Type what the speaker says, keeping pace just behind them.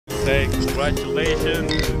say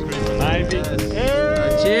congratulations to Chris and Ivy.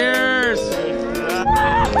 Cheers!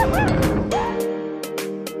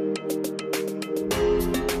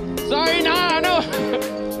 Sorry na, ano?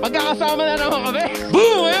 Magkakasama na naman kami.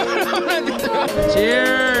 Boom!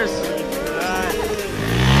 Cheers!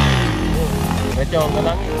 Medyo ka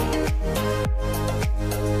lang.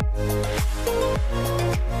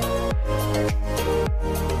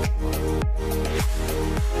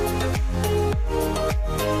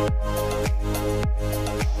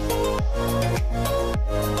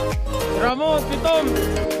 Ramon, si Tom,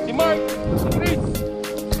 si Mark, si Chris,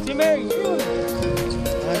 si May.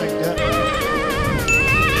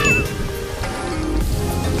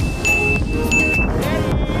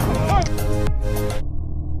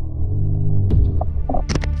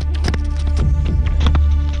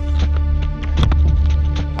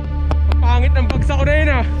 Pangit ng bagsak ko na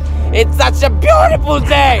yun ah. It's such a beautiful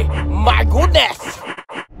day! My goodness!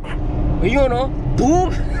 Ayun oh,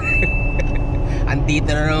 boom!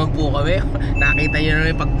 Andito na naman po kami. Nakita nyo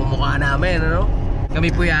naman yung pagmumukha namin, ano?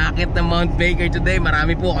 Kami po yaakit ng Mount Baker today.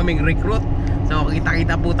 Marami po kaming recruit. So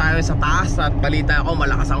kita-kita po tayo sa taas. At balita ako,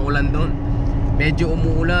 malakas ang ulan doon. Medyo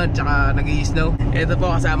umuulan, tsaka nag-i-snow. Ito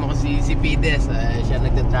po, kasama ko si Pides. Siya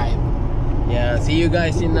nagda-drive. Yeah, see you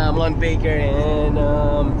guys in Mount Baker. And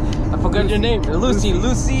I forgot your name. Lucy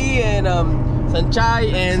and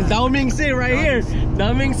Sanchay and Daomingse right here.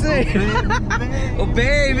 Daomingse. Oh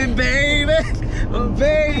baby, baby. Oh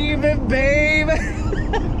baby, baby.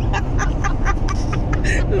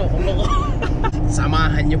 Loko-loko.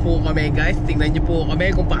 Samahan niyo po kami guys. Tingnan niyo po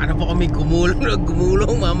kami kung paano po kami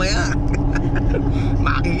gumulong mamaya.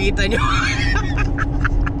 Makikita niyo.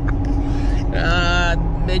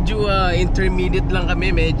 Medyo intermediate lang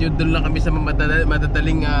kami. Medyo doon lang kami sa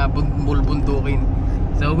madadaling buntukin.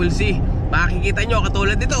 So we'll see. Makikita nyo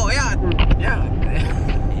katulad nito. Ayan. Ayan.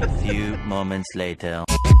 A few moments later.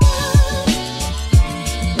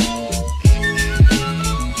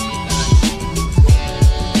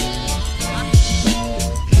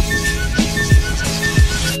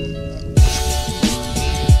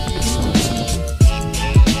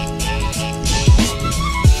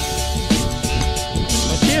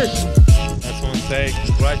 Say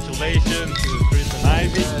congratulations to Chris and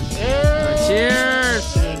Ivy. Cheers!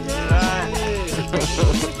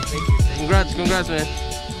 Congrats man.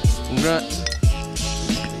 Congrats.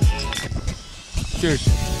 Cheers.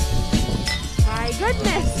 My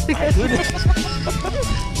goodness. My goodness.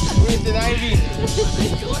 Chris and Ivy.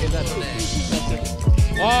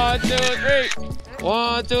 1, 2, 3.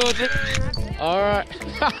 1, 2, 3. Alright.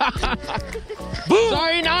 Boom!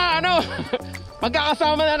 Sorry na, ano?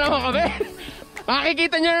 Magkakasama na naman kami.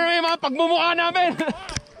 Makikita nyo na yung mga pagmumukha namin.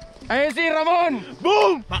 Ayun si Ramon.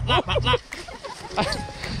 Boom! Paklak, paklak.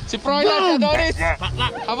 Si Froylan, si Adonis.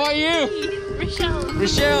 Paklak. How about you?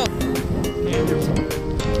 Rochelle.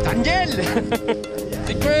 Angel.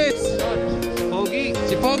 Si Chris. Pogi.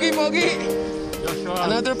 Si Pogi.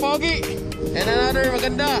 Joshua. Another Pogi. And another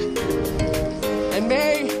maganda. And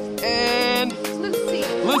May. And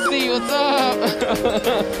Lucy, what's up?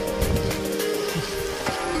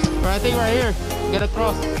 I think right here, get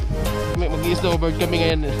across. Mag-snowboard kami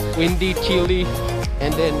ngayon. Windy, chilly,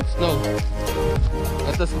 and then snow.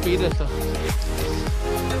 Ito sa Pides.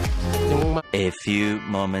 A few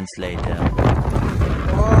moments later.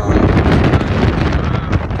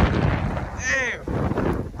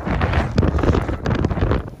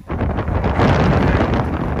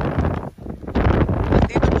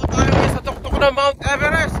 Nandito po tayo sa tuktok ng Mount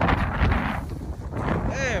Everest.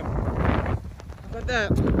 Look at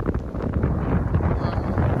that.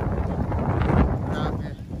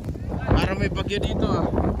 Parang may bagyo dito ah.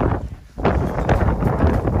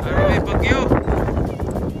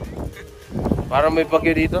 Parang may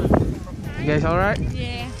bagyo dito. You guys alright?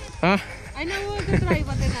 Yeah. Huh? I know we'll go try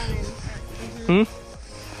pati namin.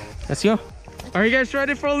 Let's go. Are you guys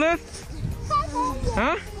ready for a lift?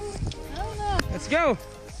 Huh? Let's go.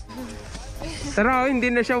 Tara, hindi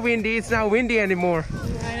na siya windy. It's not windy anymore.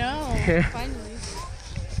 I know. Yeah. Finally.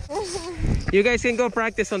 You guys can go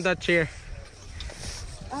practice on that chair.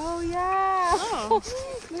 Oh yeah. Oh.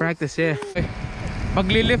 Practice, yeah.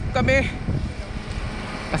 Maglilift kami.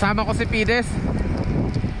 Kasama ko si Pides.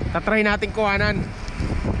 Tatry natin kuhanan.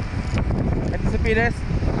 Ito si Pides.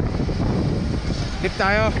 Lift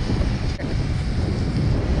tayo.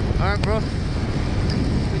 Alright bro.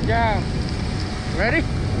 Good job. Ready?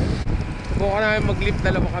 Buka namin mag-lift,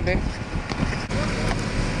 dalawa kami.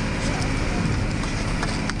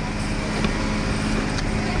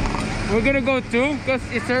 We're gonna go too because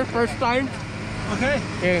it's her first time. Okay.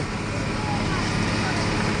 Yeah.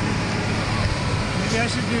 Maybe I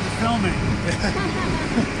should do the filming.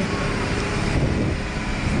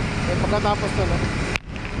 Pagkatapos to, no?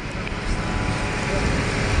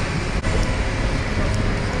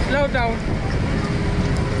 Slow down.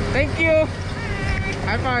 Thank you.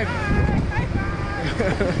 High five.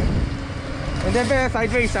 And then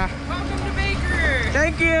sideways, ha? Welcome to Baker.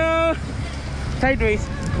 Thank you. Sideways.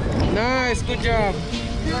 Nice, good job.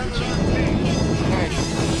 Nice.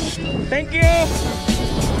 Thank you.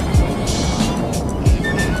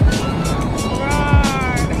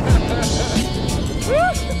 Alright.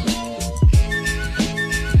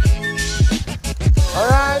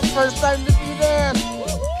 Alright, first time to see this.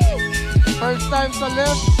 First time sa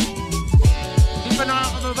lift. Hindi pa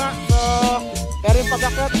nakakababa. So, kaya rin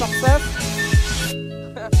pag-akit, success.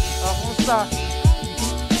 Kumusta?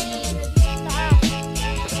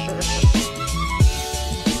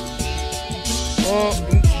 Oh,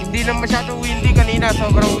 hindi lang masyadong windy kanina.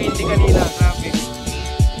 Sobrang windy kanina. Traffic.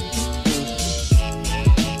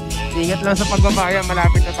 Ingat lang sa pagbabaya.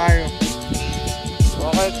 Malapit na tayo.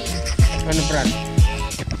 Okay. Ano, Brad?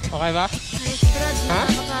 Okay ba? Nice, Brad. Ha?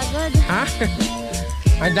 Nakakagod. Ha?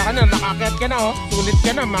 Andiyan ka na, makakyat ka na, oh. Sulit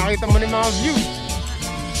ka na, makita mo na yung mga view.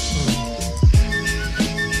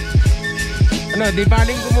 Ano, di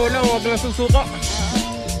baling gumulang, huwag lang susuko.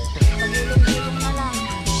 Pagulong-gulong na lang.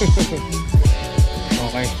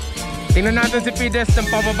 Okay. Tingnan natin si Pides ng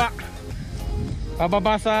pababa.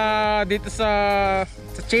 Pababa sa, dito sa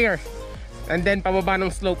chair. And then pababa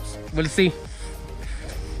ng slopes. We'll see.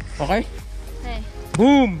 Okay? Okay.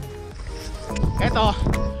 Boom! Eto,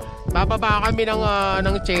 bababa kami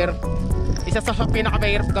ng chair. Isa sa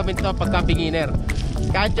pinakamahirap gawin to pagka beginner.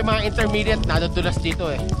 Kahit yung mga intermediate, nadudulas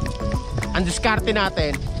dito eh. Ang diskarte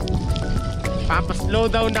natin, papaslow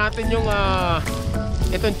down natin yung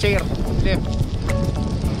itong chair lift.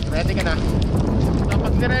 Ready ka na? So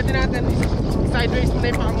pag ready natin, sideways mo na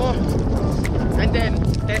yung paa mo. And then,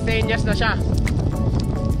 tesenyas na siya.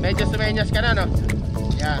 Medyo sumenyas ka na, no?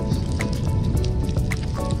 Yan.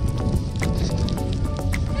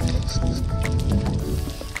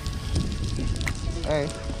 Okay.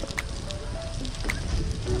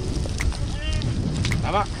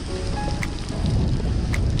 Tama.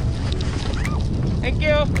 Thank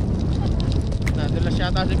you. Nadulas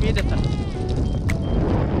yata si Pidet, ha?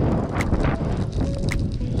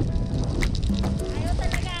 Ayaw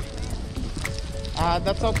talaga.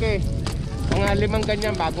 That's okay. Mga 5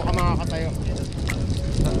 ganyan bago ka makakatayo.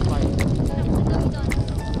 That's fine.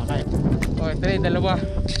 Okay. Oh, ito na yung dalawa.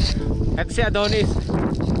 Ito si Adonis.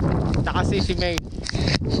 Saka si May.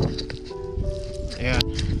 Ayan.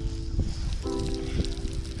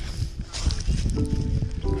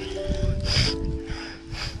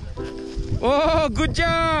 Oh, good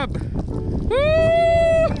job!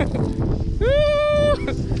 Woo! Woo!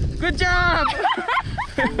 Good job!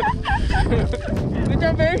 Good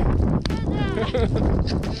job, babe!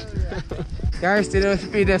 Guys, tinan si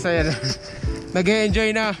Pides, ayan. Nag-e-enjoy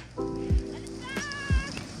na.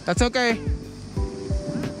 That's okay.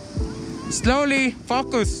 Slowly,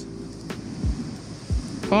 focus.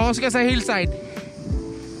 Focus ka sa hillside.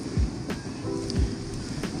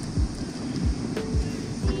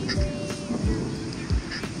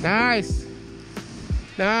 Nice.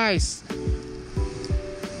 Nice.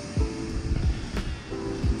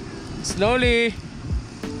 Slowly.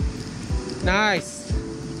 Nice.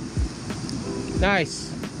 Nice.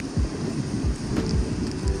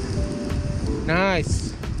 Nice.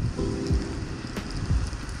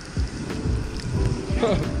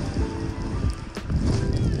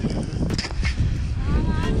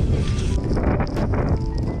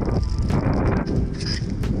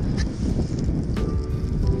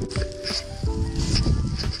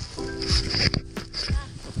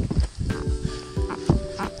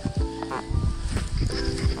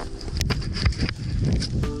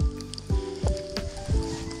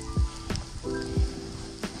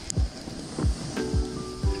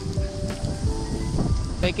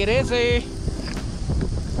 Take it easy.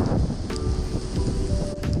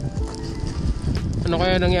 Ano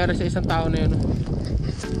kaya nangyari sa isang tao na yun?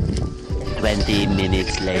 20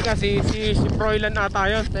 minutes later. Teka, si Froilan ata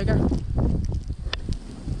yun. Teka.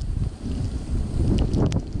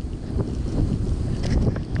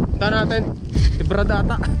 Punta natin. Si Brad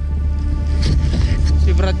ata.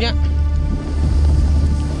 Si Brad niya.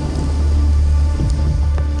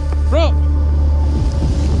 Bro!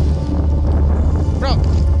 Bro!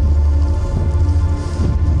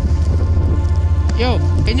 Yo,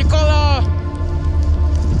 can you call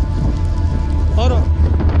hold on.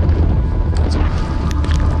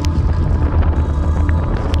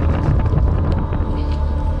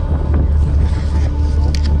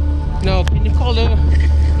 No, can you call the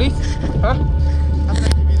please? Ha? I'm gonna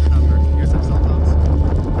give you the number. Here's some cell phones.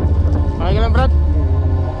 Okay ka lang, Brad?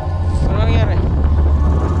 Ano nangyari?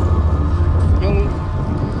 Yung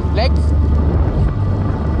legs?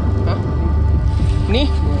 Ha? Knee?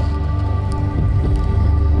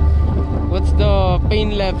 What's the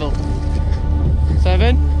pain level?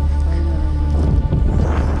 7?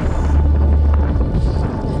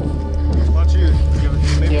 Why don't you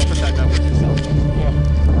maybe put that down with yourself? Yeah.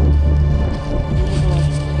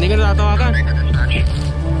 Hindi ka natatawagan?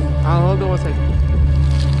 Hold on one second.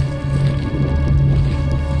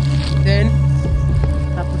 Then?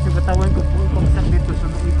 Tapos yung katawan ko, pagsak dito sa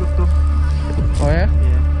naikot to. Oh yeah?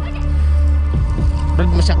 Yeah. Brad,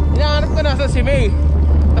 masyak. Inaanap ko nasa si May.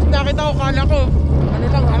 Tapos nakita ko, kala ko ano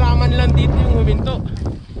lang, halaman lang dito yung huminto.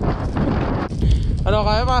 Ano,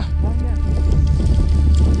 kaya pa?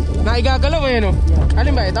 Naigagalaw eh, no? Yeah.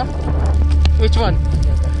 Alin ba ito? Which one?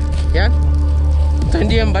 Yan? Ito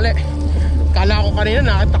hindi yan bali. Kala ko kanina,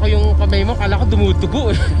 nakita ko yung kamay mo, kala ko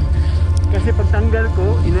dumudugo eh. Kasi pagtanggal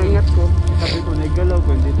ko, inaingat ko. Sabi ko, naigalaw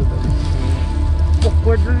ko, dito ba?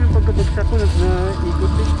 Awkward lang yung pagkabagsak ko,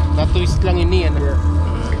 naikot eh. Na-twist lang yun yan.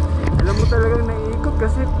 Yeah. Alam mo talagang naiikot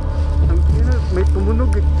kasi may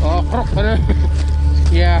tumunog eh. Oh, krok ka na.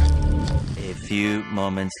 Yeah. A few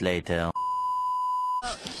moments later.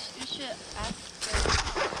 Oh, you should ask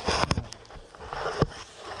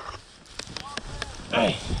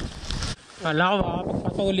Ay. Kala ko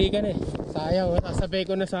makapagpatuli ka na eh. Sayang, masasabay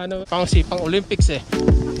ko na sana pang Olympics eh.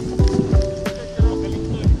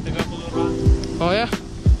 Oh yeah?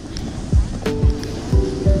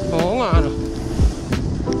 Oo nga, ano?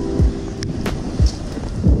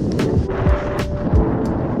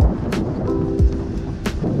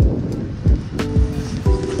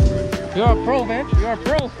 You're a pro, man. You're a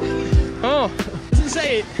pro. Oh. Just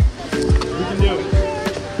say it. You can do it.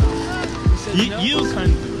 You can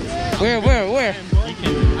do it. Where? You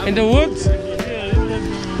can do it. In the woods?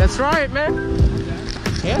 That's right, man.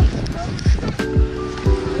 Yeah.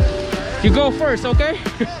 You go first, okay?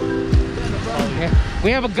 Yeah.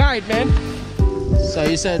 We have a guide, man. So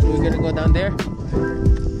you said we're gonna go down there?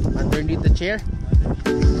 Underneath the chair?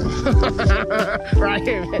 Right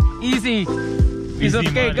here, man. Easy. Piece of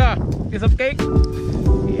Easy cake, money. Piece of cake?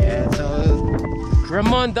 Yeah, so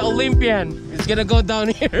Ramon the Olympian is gonna go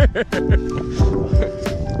down here.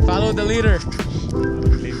 Follow the leader.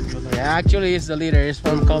 Yeah, actually he's the leader. He's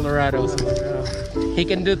from Colorado. So he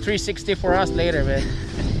can do 360 for us later, man.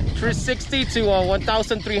 360 to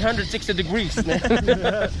 1,360 degrees, man.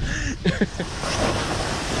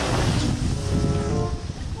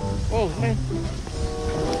 Oh, man.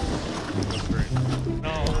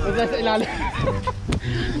 No. Nasa sa ilalim.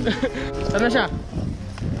 Ano siya?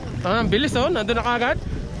 Ang bilis oh, nandun na kagad.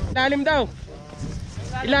 Ilalim daw.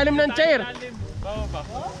 Ilalim ng chair.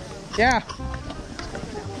 Yeah.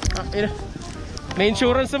 May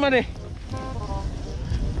insurance naman eh.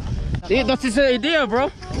 See, that's his idea, bro.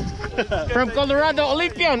 From Colorado,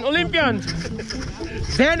 Olympian.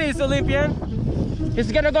 Danny's Olympian.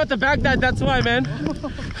 He's gonna go to Baghdad, that's why, man.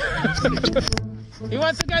 He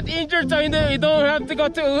wants to get injured so you don't have to go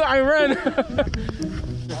to Iran.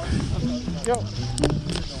 Yo.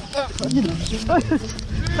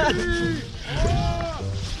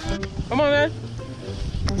 Come on, man.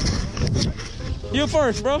 You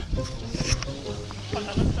first, bro.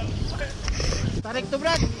 Tarik to,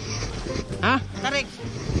 Brad. Huh? Tarik.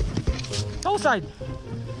 Outside.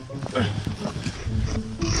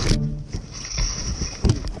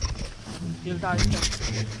 Feel tayo.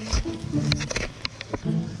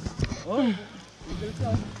 Oh.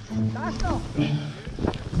 Taas to.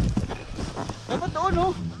 Dapat doon,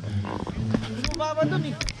 oh. Hindi mo baba doon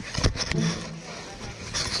eh.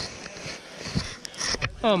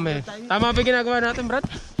 Oh, man. Tama ba yung ginagawa natin, Brad?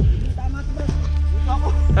 Tama to, Brad. Dito ako.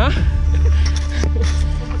 Ha?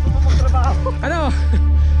 Gusto mo magtrabaho. Ano?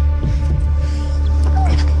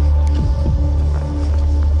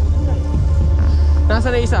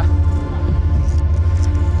 Nasaan na isa?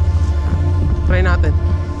 Try natin.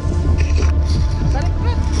 Tarik,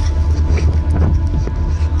 Brad.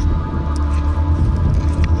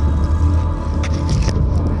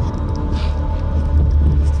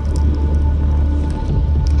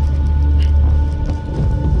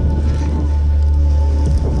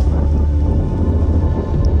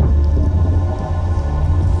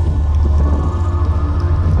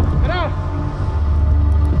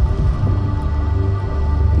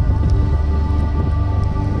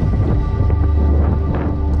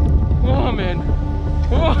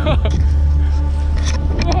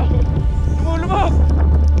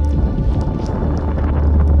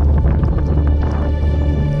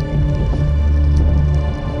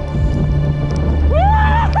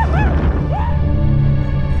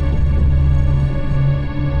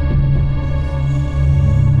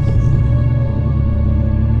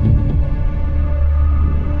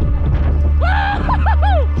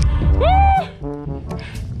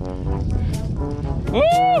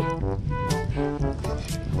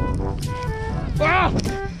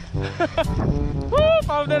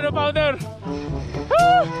 na powder.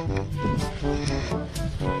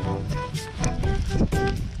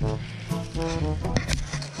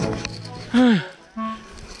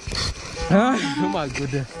 Ay, oh my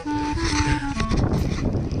goodness.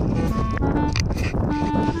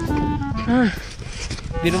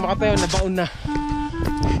 Hindi na makatayo, nabaon na.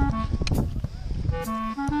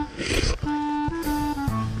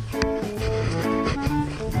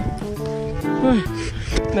 Ay,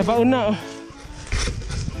 nabaon na oh.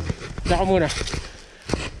 Daka muna.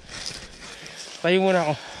 Tayo muna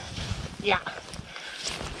ako. Yeah.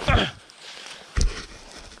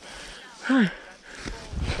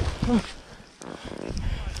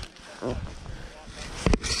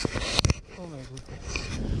 Oh my God.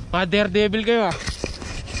 Mga daredevil kayo ah.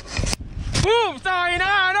 Boom! Sakay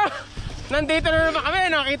na ano? Nandito na naman kami.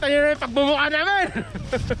 Nakita nyo na yung pagbumuka namin.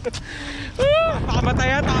 Papakamatay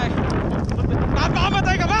yata eh.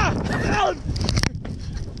 Papakamatay ka ba?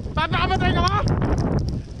 Papakamatay ka ba?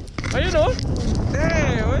 Ayun oh.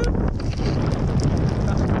 Ayun.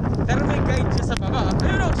 Pero may guide siya sa baba.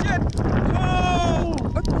 Ayun oh, shit. Oh!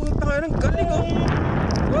 At puta kayo ng galing oh.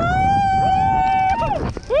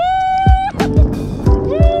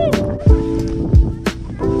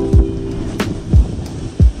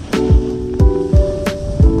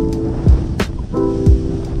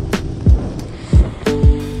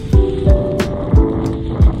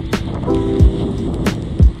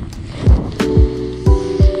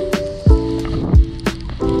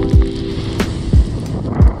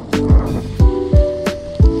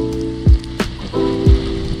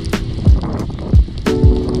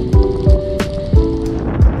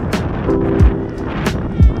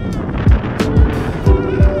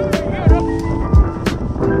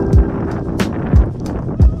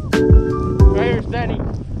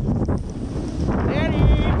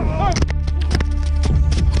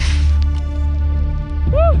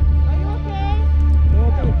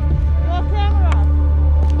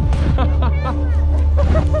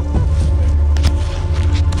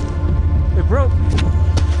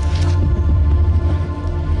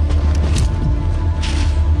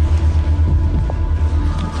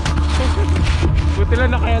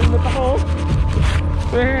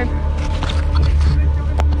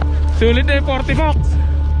 Sulit na yung 40 bucks.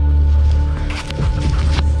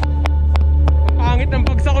 Pangit ng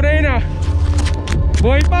bagsak ko na yun ah.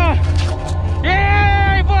 Buhay pa.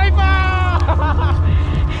 Yay! Buhay pa!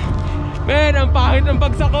 Man, ang pangit ng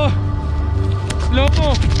bagsak ko. Slow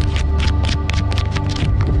po.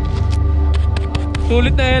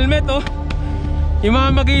 Sulit na helmet oh. Yung mga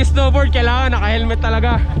mag-i-snowboard kailangan naka-helmet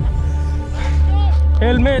talaga.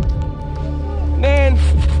 Helmet. Man,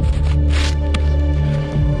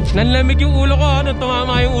 nanlamig yung ulo ko nung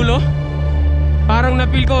tumama yung ulo. Parang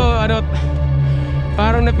napil ko ano,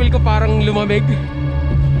 parang lumamig.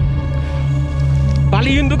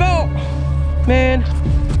 Bali yung dugo. Man,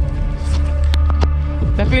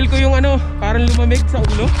 napil ko yung ano, parang lumamig sa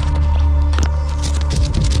ulo.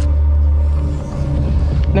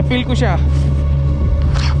 Napil ko siya.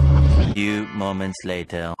 Few moments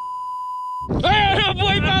later. Ay,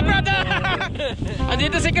 buhay pa, brother!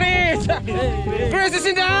 Andito si Chris! Chris is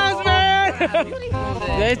in the house, man!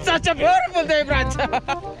 It's such a beautiful day, brad!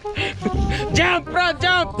 Jump, brad,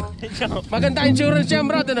 jump! Maganda insurance yan,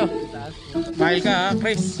 brad, ano? Smile ka, ha,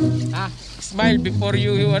 Chris? Smile before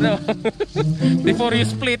you, ano? Before you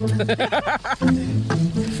split.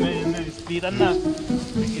 Splitan na.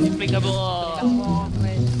 Split ka mo.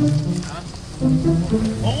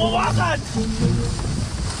 Oh, mawakan!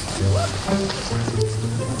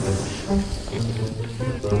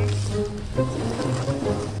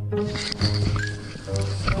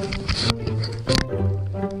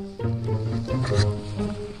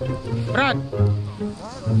 Brad!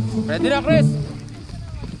 Ready na, Chris?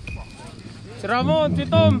 Si Ramon, si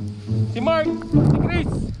Tom, si Mark, si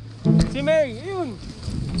Chris, si May, yun!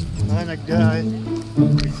 Nagdahay.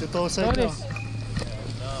 Si Tosa ito.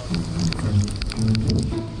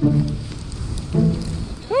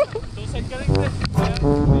 Tusad ka rin, Chris.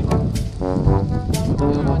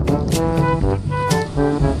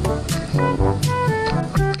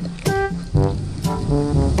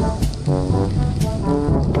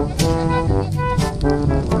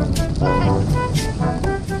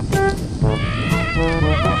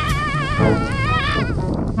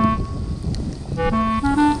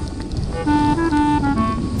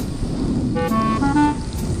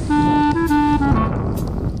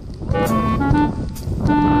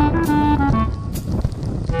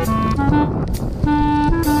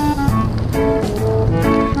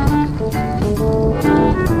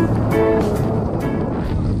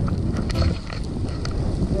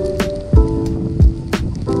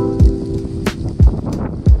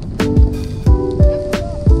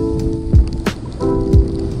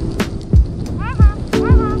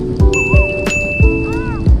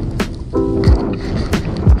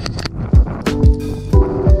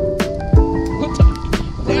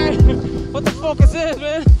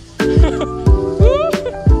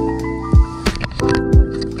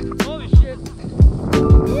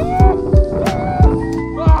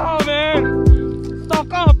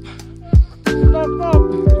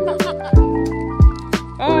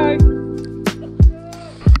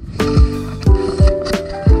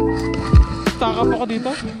 Stock up ako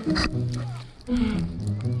dito.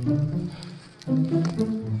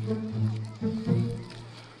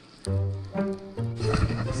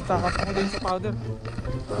 Stock up ako dito sa powder.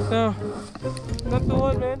 So,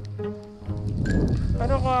 natuhan, man.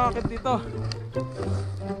 Ano ko akit dito?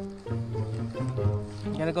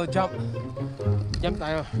 Gonna go jump. Jump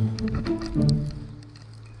tayo.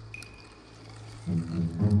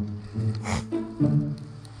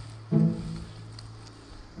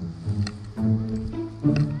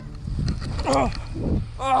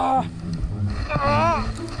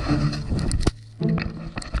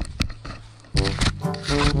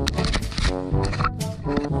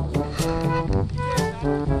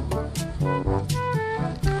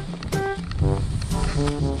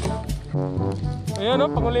 Ayan o,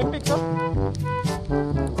 pang-Olympics o.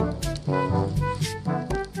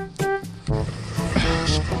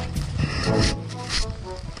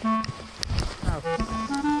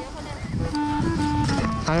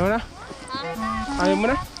 Ayaw mo na? Ayaw mo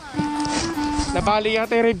na? Nabali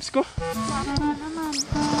yata yung ribs ko.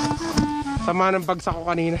 Sama ng bagsak ko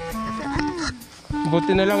kanina.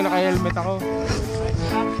 Buti na lang naka-helmet ako.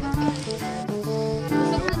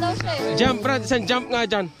 Jump, Brad. Isang jump nga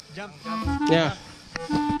dyan. Jump. Yeah.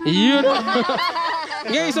 Yun.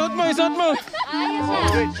 Okay, isuot mo, isuot mo.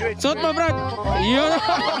 Isuot mo, Brad. Yun.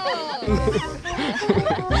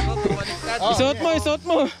 Isuot mo, isuot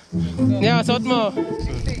mo. Yeah, isuot mo.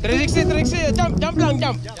 360, 360. Jump, jump lang,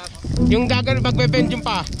 jump. Yung gagawin, magbe-bend yung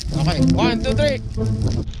pa. Okay, 1, 2, 3.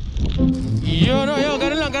 Yun, yun,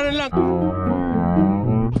 ganun lang, ganun lang.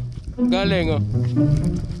 Galing, oh.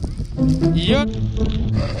 Yun.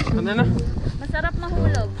 Ano na? Masarap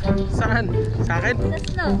mahulog. Saan? Sa akin? Sa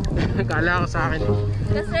snow. Kala ko sa akin.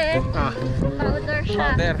 Kasi powder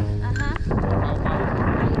siya. Powder. Aha.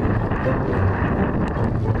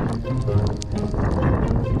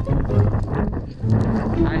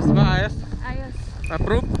 Ayos ba? Ayos? Ayos.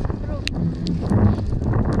 Approve? Approve.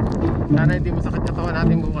 Sana hindi masakit katawan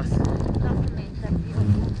natin bukas. Tapos may interview.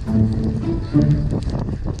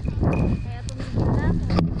 Kaya tumigil na ako.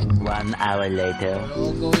 1 hour later.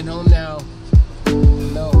 We're going home now.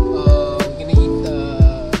 No, we're gonna eat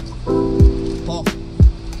pork.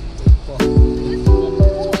 Pork.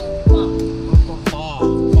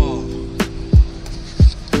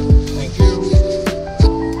 Thank you.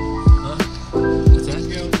 Huh? What's that?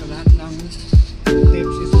 Thank you sa lahat ng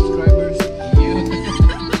tips and subscribers.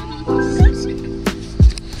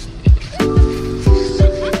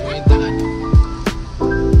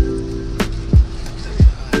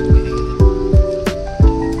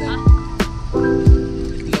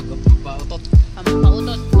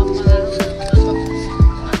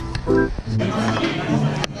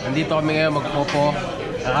 Nandito kami ngayon magpopo.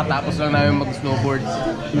 Kakatapos lang namin mag-snowboard.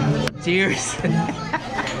 Cheers!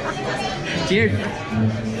 Cheers!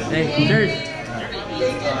 Hey, cheers!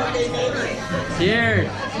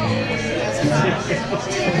 Cheers!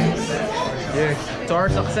 Cheers! To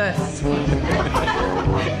our success!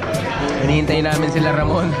 Hinihintay namin sila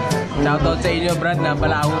Ramon. Shoutout sa inyo, Brad.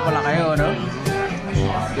 Napalaho pala kayo, no?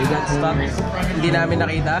 We got stuck. Hindi namin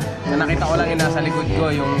nakita. Nakita ko lang yung nasa likod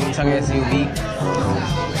ko, yung isang SUV.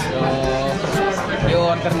 So,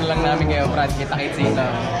 i-order na lang namin ngayon, Brad. Kita-kits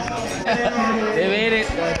na. They made it.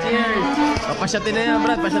 Cheers! Pasyatin na yan,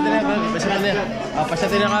 Brad. Pasyatin na yan, Brad. Pasyatin na yan.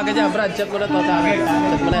 Pasyatin na kagad yan, Brad. Shot mo na to sa akin.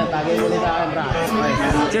 Shot mo na yan. Tagay mo na sa akin, Brad. Okay.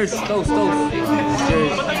 Cheers! Toast! Toast!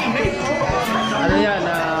 Cheers! Ano yan?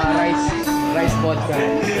 Rice vodka.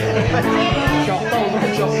 Shock to,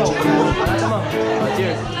 Brad. Shock to. Ano mo?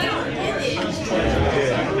 Cheers!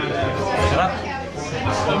 Sarap!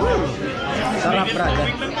 Sarap, Brad.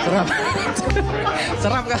 Sarap.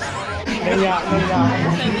 Sarap ka. Kaya.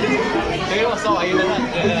 So, ayun na nga.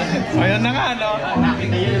 Ayan na nga, no?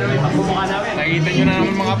 Nakita nyo na yung pagmumukha namin. Nakita nyo na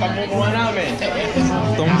naman mga pagmumukha namin.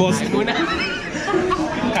 Itong boss.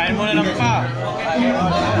 Kain muna lang pa.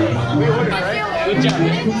 Good job.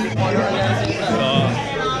 So,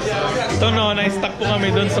 ito no, na-stuck po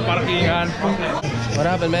kami dun sa parkingan. What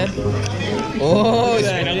happened, man? Oh,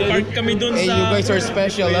 Nag-park kami dun hey, sa... you guys are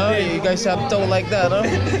special, huh? You guys have toe like that, huh?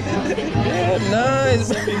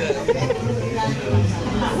 Nice.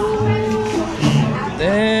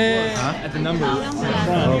 At the number.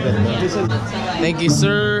 Thank you,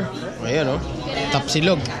 sir. Ayan, oh.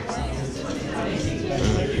 Tapsilog.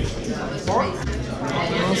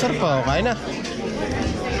 Ang sarap pa, kain na.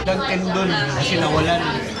 Nag-end doon kasi nawalan.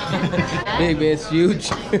 Baby, it's huge.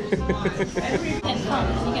 You can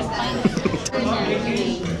find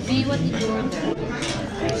it. Be what you order.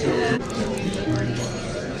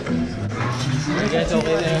 Yes,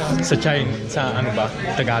 okay na yun. Sa Chinese, sa ano ba?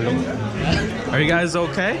 Tagalog. Are you guys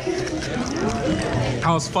okay?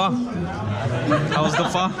 How's pho? How's the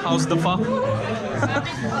pho? How's the pho?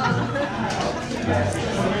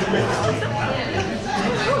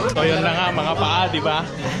 So yun na nga mga paa, di ba?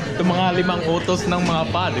 Ito mga 5 utos ng mga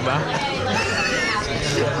paa, di ba?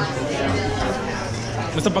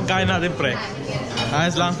 Basta pagkain natin, pre.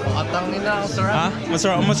 Ayos lang. Atang nila, ang sarap. Ha?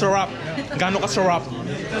 Masarap, masarap. Gano'n ka sarap?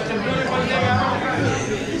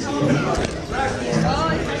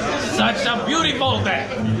 Such a beautiful day!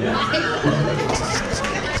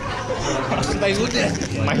 My goodness.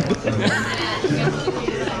 My goodness.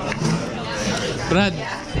 Brad,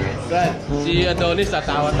 si Adonis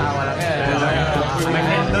tatawa-tawa lang yan. May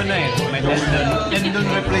tendon na eh. May tendon. Tendon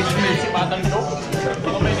replacement si Patang Joe.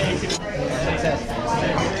 Baka may naisip.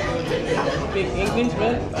 Speak English,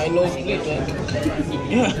 man. I know split, man.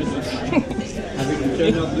 Yeah.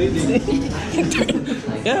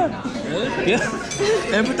 Yeah. Yeah.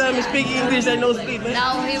 Every time I speak English, I know split, man.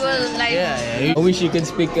 Now he will like. Yeah. I wish you can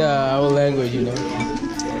speak our language, you know.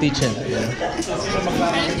 Teach him. Yeah.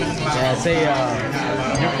 Yeah. Say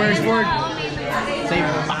your first word. Say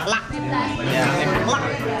bakla. Yeah. Say bakla.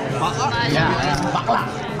 Bakla. Yeah. Bakla.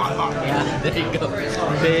 Yeah. There you go.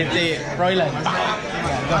 Say Fräulein.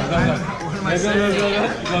 Go.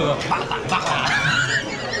 Go. Bakla.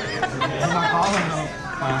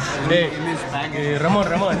 Hey, Ramon.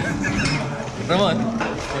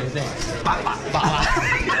 Say bakla.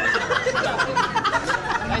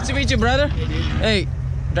 Nice to meet you, brother. Hey,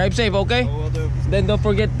 drive safe, okay? Then don't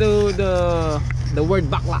forget to the word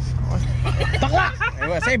bakla. Bakla.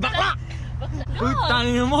 Say bakla.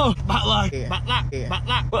 Tanin mo. Bakla.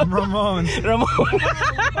 Ramon.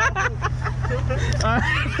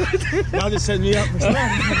 Y'all just set me up for sure.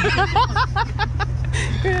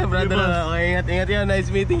 Yeah, brother. Okay, ingat yan.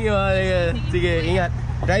 Nice meeting you. Sige, ingat.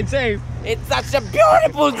 Drive safe. It's such a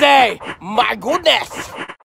beautiful day. My goodness.